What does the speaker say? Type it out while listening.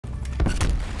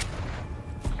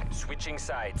Switching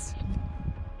sides.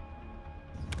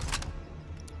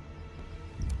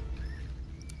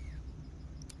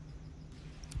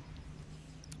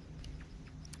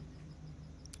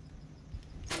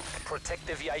 Protect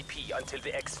the VIP until the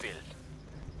exfil.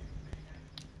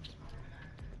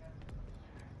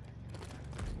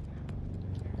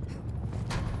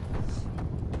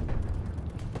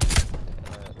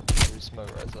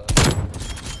 Smoke right side.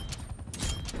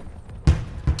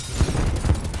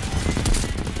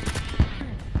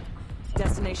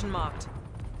 Destination marked.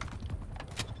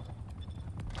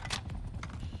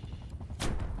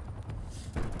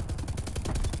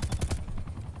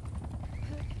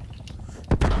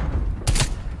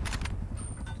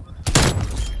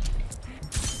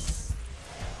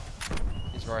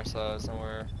 He's right side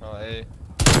somewhere. Oh, A.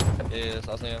 Yes,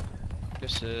 I see him. Good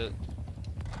shit.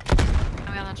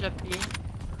 I'm gonna drop B.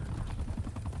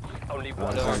 Only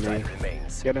one on side me.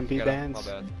 remains. Get him, Got him. B-bands.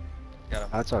 My bad. Got him.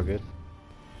 That's all good.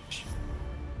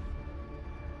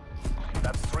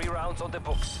 That's 3 rounds on the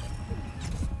books.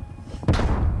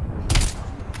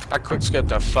 I quick skipped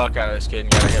the fuck out of this kid and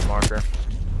got a hit marker.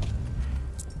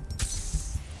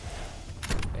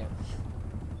 Damn.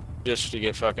 Just to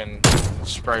get fucking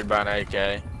sprayed by an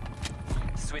AK.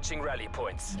 Switching rally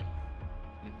points.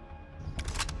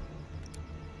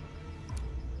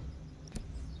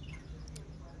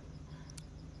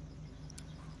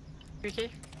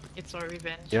 Ricky, it's our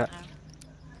revenge. Yeah. now.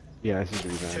 Yeah, I see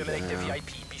the Terminate the revenge.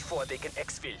 VIP before they can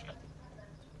exfil.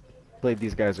 Played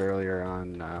these guys earlier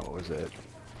on, what was it?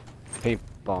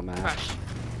 Paintball match. Rush.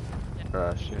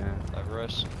 Rush, yeah.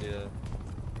 Rush, yeah.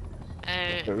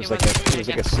 It was like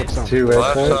a 6 on 2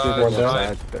 Left right side, side, 1 down.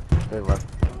 right.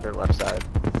 Their left side.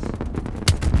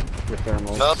 With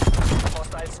thermals.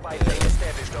 Hostile spy plane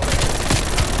established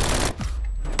overhead.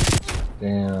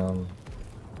 Damn.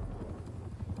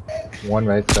 1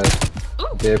 right side.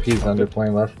 Ooh! JP's under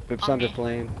plane left. Pips Okay. under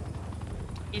plane.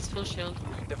 He's full shield.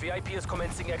 The VIP is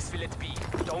commencing exfil at B.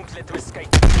 Don't let them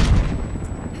escape.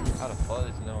 How the fuck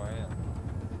does he know where I am?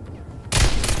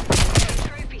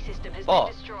 Trophy system has Oh.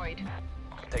 been destroyed.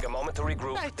 Take a moment to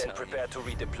regroup, then prepare to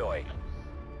redeploy.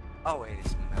 Oh wait,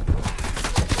 it's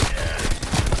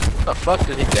The fuck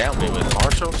did he down me with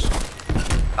marshals?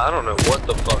 I don't know what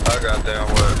the fuck I got down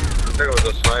with. I think it was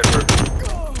a sniper.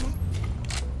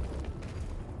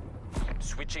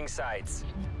 Switching sides.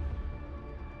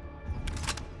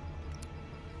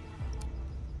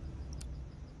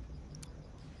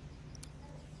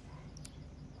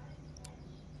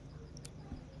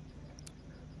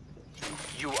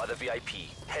 You are the VIP.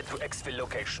 Head to exfil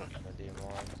location. I'm a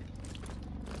DM1.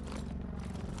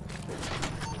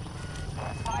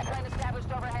 Spy plane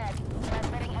established overhead.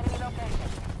 Transmitting enemy location.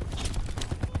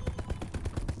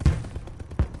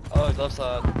 Oh, he's left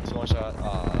side. It's 1 shot.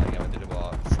 Ah, I got him through the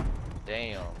box.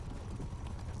 Damn.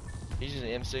 He's using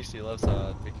M60 left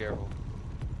side. Be careful.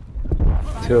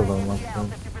 2 of them left side.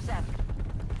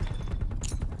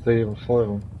 3 of them, 4 of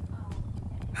them.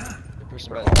 They're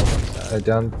pushing back to the left side.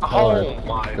 Down. Oh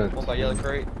my. Good. One by yellow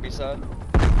crate. B side.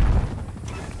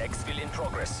 Exfil in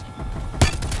progress.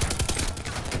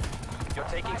 You're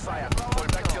taking fire. Pull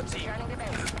back your team. Returning to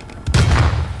base.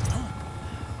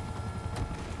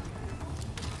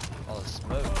 All the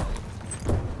smoke, man.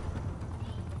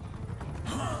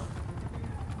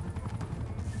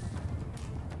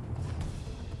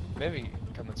 Maybe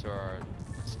coming to our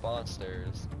spawn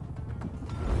stairs.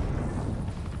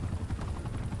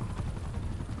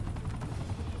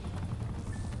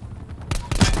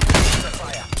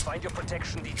 Fire. Find your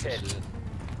protection detail. Shit.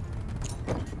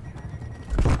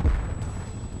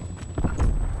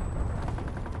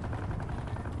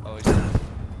 Oh, he's.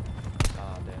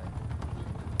 Ah, damn.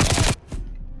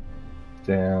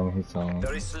 Damn, he's on.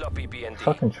 Very sloppy B&D.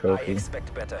 Fucking I trophy.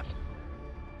 expect better.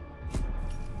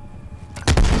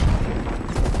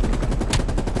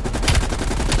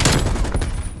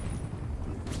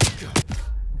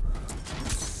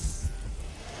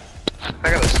 I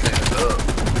gotta stand up.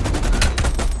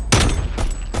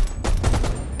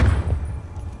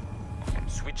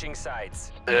 Switching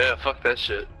sides. Yeah, fuck that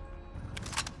shit.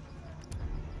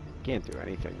 Can't do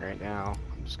anything right now.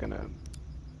 I'm just gonna do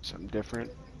something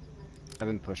different. I've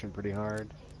been pushing pretty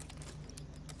hard.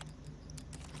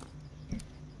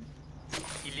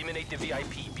 Eliminate the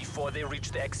VIP before they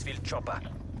reach the exfil chopper.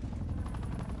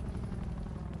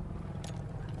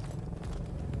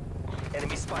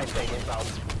 Enemy spy plane inbound.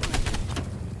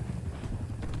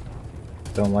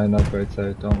 Don't line up right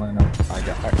side, don't line up.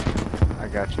 I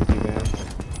got you, B-bands.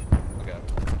 Okay.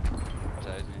 Watch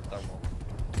out, he's thermal.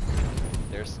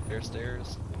 There's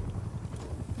stairs.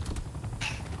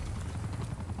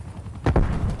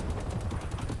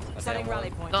 Setting rally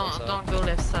point. Don't go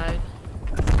left side.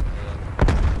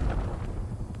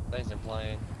 Things in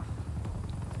plane.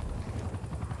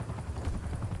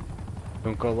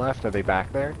 Don't go left. Are they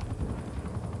back there?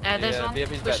 There's Yeah, one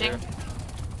BFP's back pushing.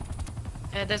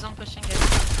 there. There's one pushing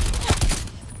it.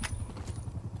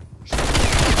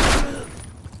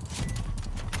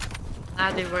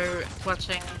 They were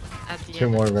watching at the Two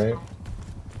end. more, right?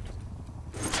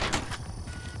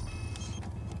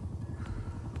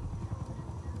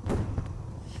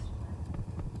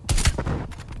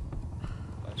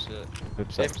 Oh shit.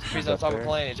 Oops, He's on top of the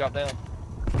plane, he dropped down.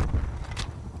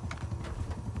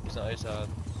 He's on A side.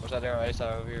 What's that there on A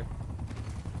side over here?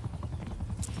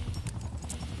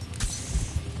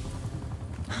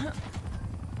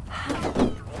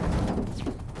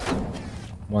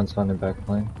 One's on the back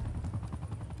plane.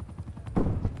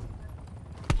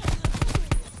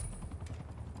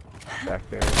 Back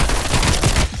there.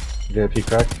 VIP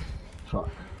crack. Fuck.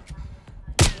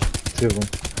 Two of them.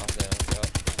 Off down,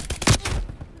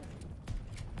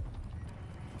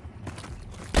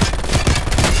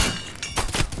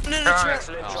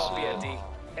 Excellent job, BND.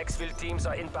 Exfil teams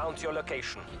are inbound to your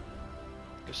location.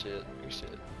 Good shit, good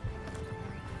shit.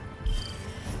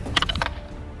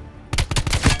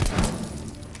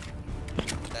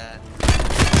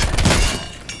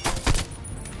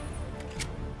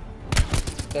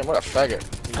 Damn, what a faggot.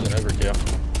 Using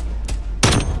overkill.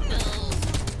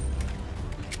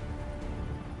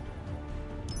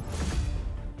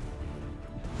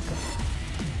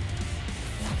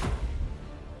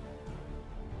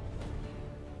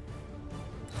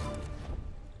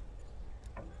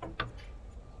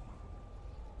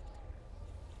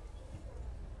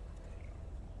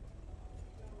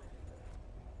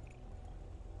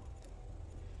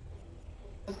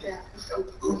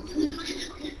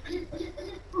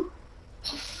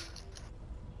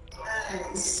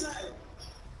 So,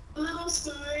 a little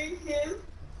story here.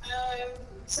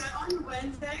 So on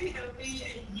Wednesday, it'll be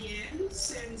a year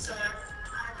since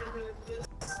I've been with this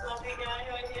lovely guy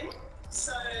right here.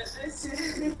 So this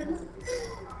is...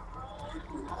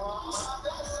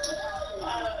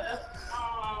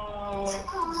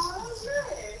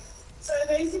 So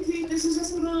basically, this is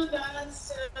just a little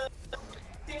dance to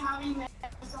see how we met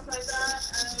and stuff like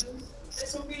that.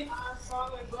 This will be our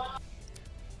song as well.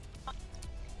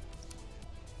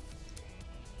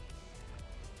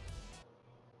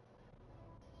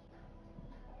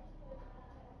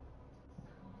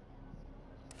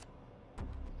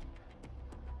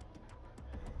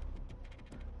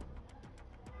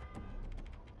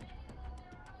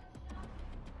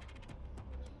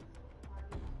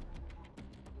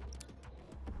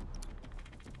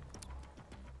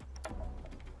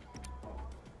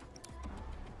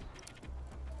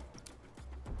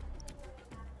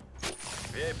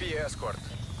 VIP escort.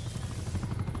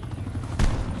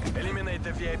 Eliminate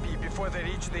the VIP before they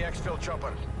reach the exfil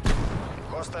chopper.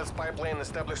 Hostile spy plane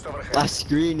established overhead. My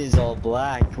screen is all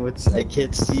black. I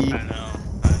can't see. I know.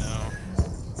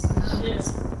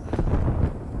 Yes.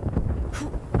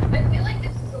 I feel like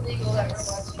this is illegal that we're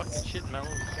watching. Fucking shit, man.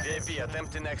 VIP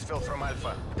attempting exfil from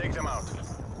Alpha. Take them out.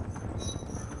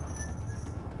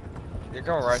 You're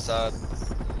going right side.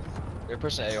 You're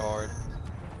pushing A hard.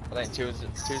 I think two's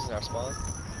in our spawn.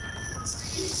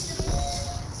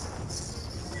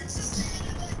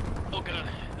 Oh god.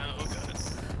 Oh god.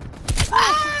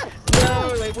 Ah!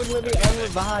 No, they wouldn't let me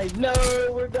unrevive. No,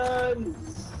 we're done.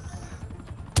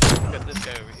 Got this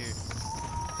guy over here.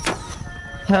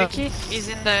 Vicky is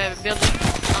in the building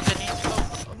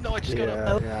underneath. Oh no, I just got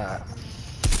up. Yeah.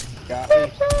 Got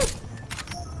me.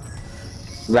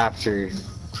 Rapture,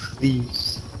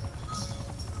 please.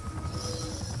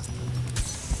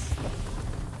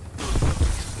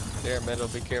 There, middle,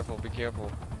 be careful, be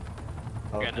careful.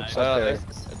 Oh, Good it's night. up there.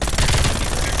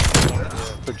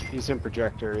 There's- He's in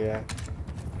projector, yeah.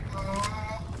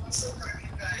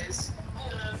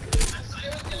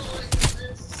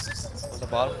 On the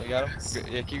bottom, you got him?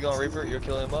 Yeah, keep going, Reaper, you're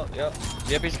killing him up, yep.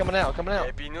 Yep, he's coming out, coming out.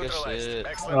 VIP Good neutralized. shit.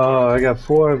 Excellent Oh, work. I got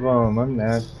 4 of them. I'm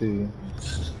nasty.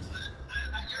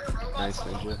 Nice,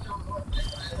 Ninja.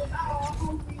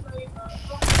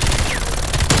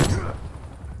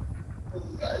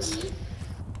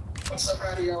 What's up,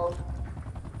 radio?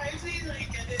 I actually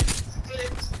like get it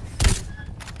split.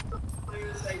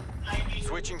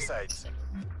 Switching sides.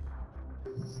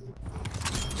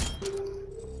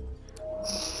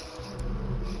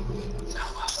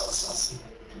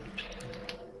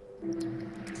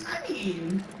 I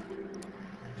mean,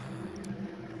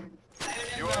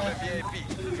 You are the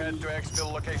VIP. Head to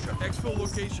exfil location. Exfil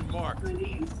location marked. I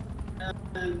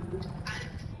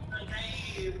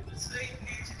was very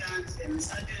new to dance.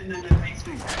 so I didn't know that makes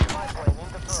me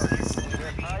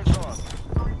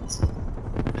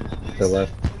The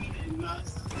left.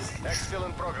 Exfil in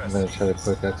I'm progress. gonna try to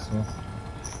quick X now.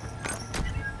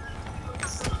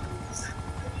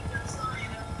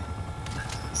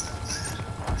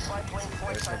 There's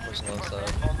one person on the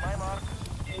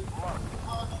side.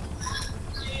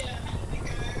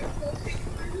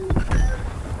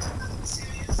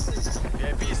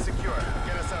 VIP is secure.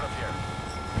 Get us out of here.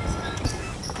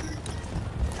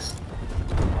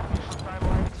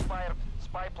 Timeline expired.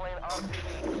 Spy plane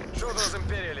RTB. Show those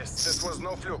imperialists this was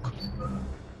no fluke.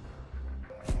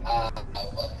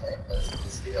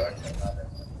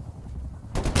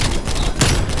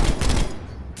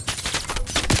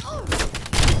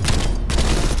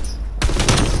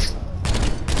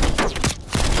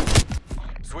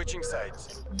 Switching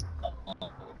sides.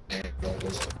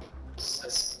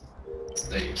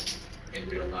 Stay in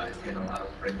real life, you know, I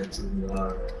don't bring it to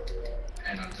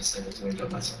and I'm just able to enjoy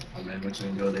myself. I'm able to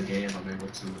enjoy the game, I'm able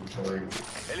to enjoy.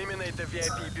 Eliminate the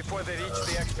VIP before they reach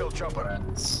the exfil chopper.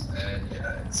 And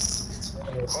yeah, it's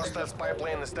Hostile spy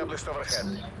plane established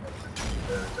overhead.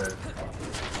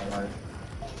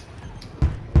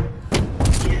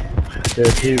 Yeah,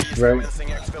 he's right. Commencing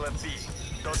exfil at B.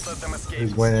 Don't let them escape.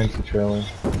 He's went into trailing.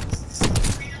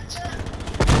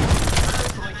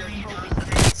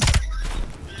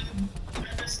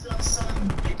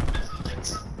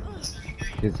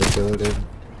 He's ability.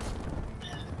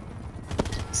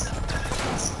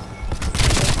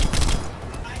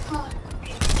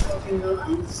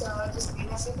 So I just beat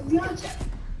myself in the eye check.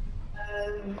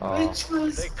 Which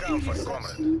was They come for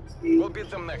comrade. We'll beat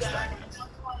them next time.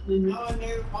 No one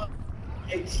knew what.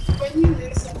 When you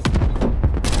lose something.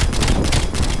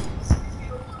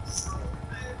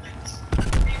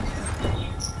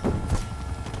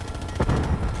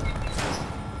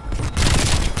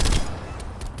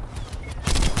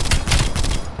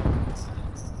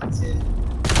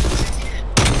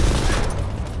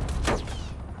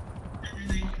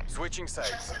 Switching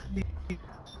sides.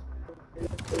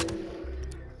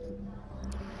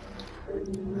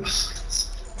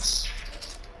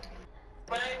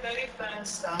 Very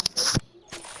fast stuff.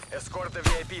 Escort the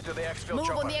VIP to the exfil Move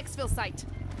chopper. on the exfil site.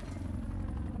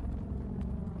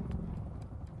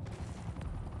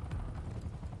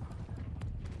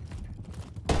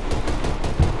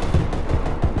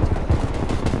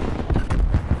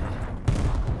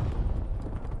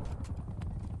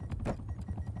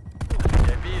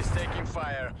 VIP is taking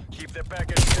fire. Keep the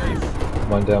package safe.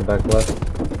 One down back left.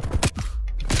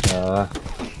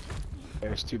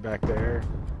 There's two back there.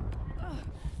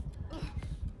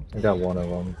 I got one of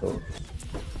them, but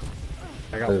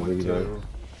I got They one leave too.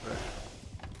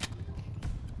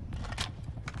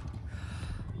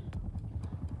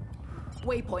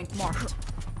 Waypoint marked.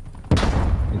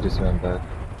 he just went back.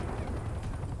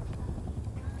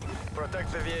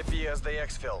 Protect the VIP as they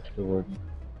exfil. Good work.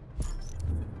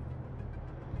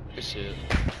 Good shit.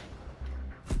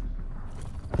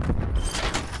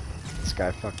 This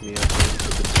guy fucked me up. It's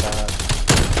a good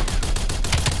spot.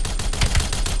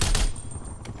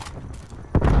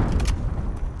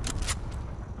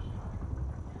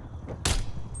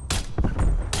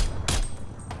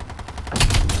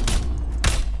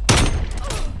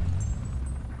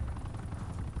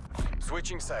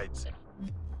 Switching sides.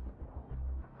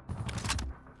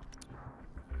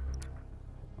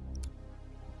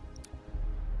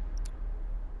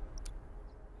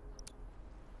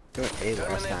 Good A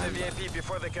last Terminate time. the VIP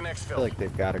before they can I exfil. feel like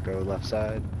they've got to go left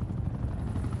side.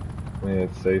 I mean,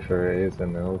 it's safer. A is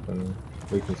in the open.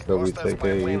 We can still Hostile retake spy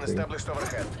A plane easy. established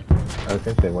overhead. I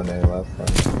think they won A last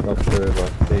time. Up third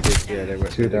left. They did, yeah, they were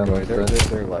Two they're down going- left they're, side.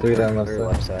 they're left, Three down left they're side.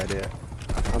 left side,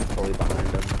 yeah. I'm fully behind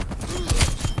them.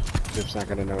 Zip's not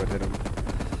gonna know it hit him.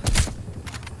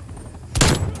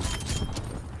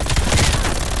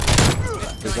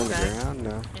 He's on the Going back. ground?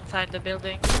 No. Inside the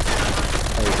building. Oh,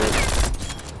 he did.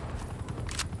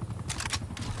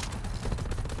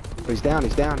 Oh, he's down,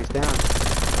 he's down, he's down.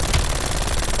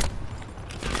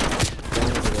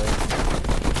 Down over there.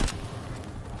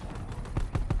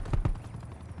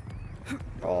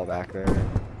 All back there.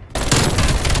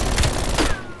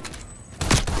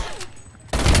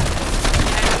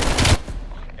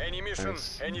 Any mission,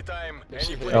 Nice. anytime,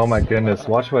 any place. Oh my goodness,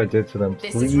 watch what I did to them.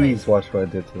 This is Please watch what I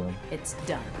did to them. It's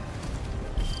done.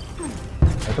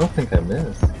 I don't think I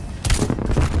missed.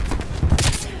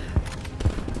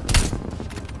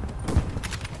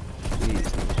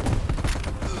 Jeez.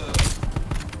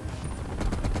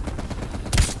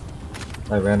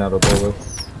 I ran out of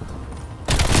bullets.